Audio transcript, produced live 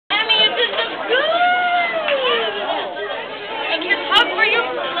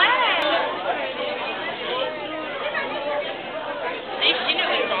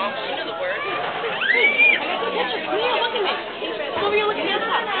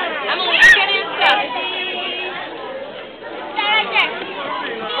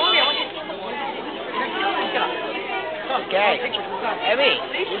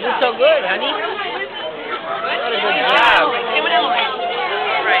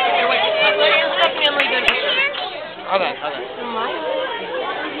Hold on. Smile.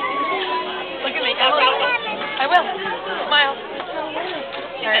 Look at me. I will. Smile.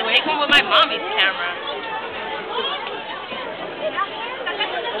 Alright, wait. Take one with my mommy's camera.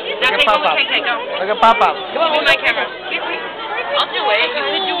 Now take one with KK. Go. Look at Pop Up. Come on, with my camera. I'll do it. You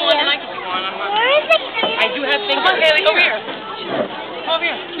can do one and I can do one. I do have things. Come on, Kaylee. Over here. Come over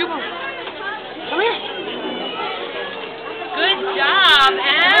here. You go. Come here. Good job,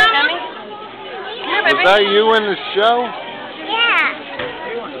 Emmy. Here, baby. Was that you in the show? Yeah.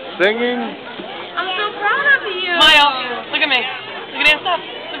 Singing? I'm so proud of you. Smile. Look at me. Look at that stuff.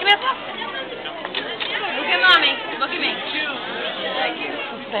 Look at that stuff. Look at mommy. Look at me. Thank you.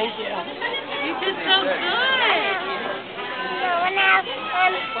 Thank you. You did so good. So when I have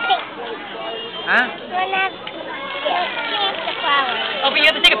Huh? when I plant the flower. Oh, but you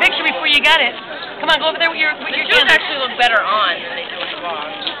have to take a picture before you got it. Come on, go over there with your shoes actually look better on than they do in the vlog.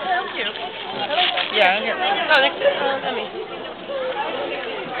 Thank you. Yeah, I'm getting it. Oh, next to Emmy.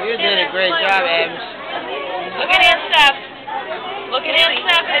 You did a great job, Ems. Look at Aunt Steph. Look at Aunt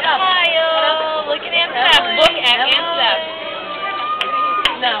Steph. Smile. Look at Aunt Steph. Look at Aunt Steph.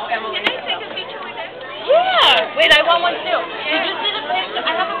 No, Emily. Can I take a picture with her? Yeah. Wait, I want one too. Did you see the picture?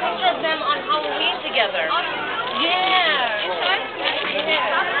 I have a picture of them on Halloween together. Yeah.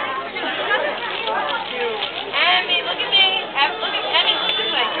 Emmy, look at me. Look at Emmy. Look this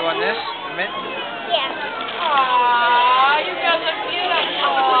way. You want this? A mint? Yeah. Aww, you guys are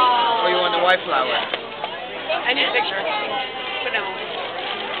beautiful. Or you want the white flower? I need a picture. Put down.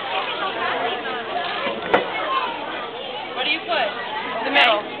 What do you put? The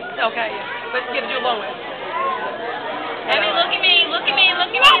middle. Okay, yeah. But you have to do a long way. Emmy, look at me. Look at me. Look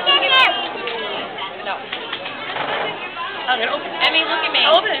at me. Look at me. No. I'm going to open it. Emmy, look at me.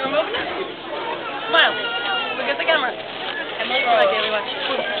 I'll open it. You want me to open it? Smile. Look at the camera. Emily Rose. Daily watch.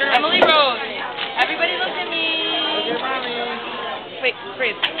 Emily Rose. Everybody look at me. Look at mommy. Wait,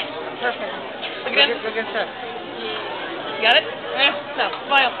 breathe. Perfect. Look at it. Look at Steph. You got it? No.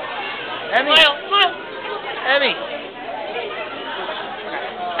 Smile. Emmy. Smile. Smile. Emmy.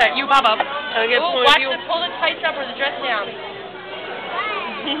 Alright, you pop up. Watch it. Pull the tights up or the dress down.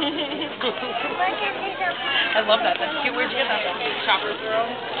 I love that. That's cute. Where'd you get that from? Shoppers Girl.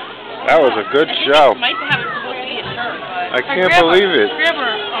 That was a good show. Might have supposed to be a shirt, but I can't believe it. Grab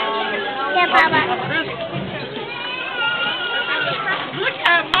her. Yeah, Baba. Look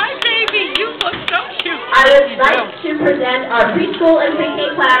at my baby. You look so cute. I would like to present our preschool and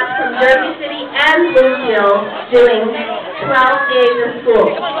pre-K class from Jersey City and Bloomfield doing 12 days of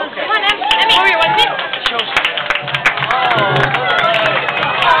school. Come on, Emmy. Over here. What's it?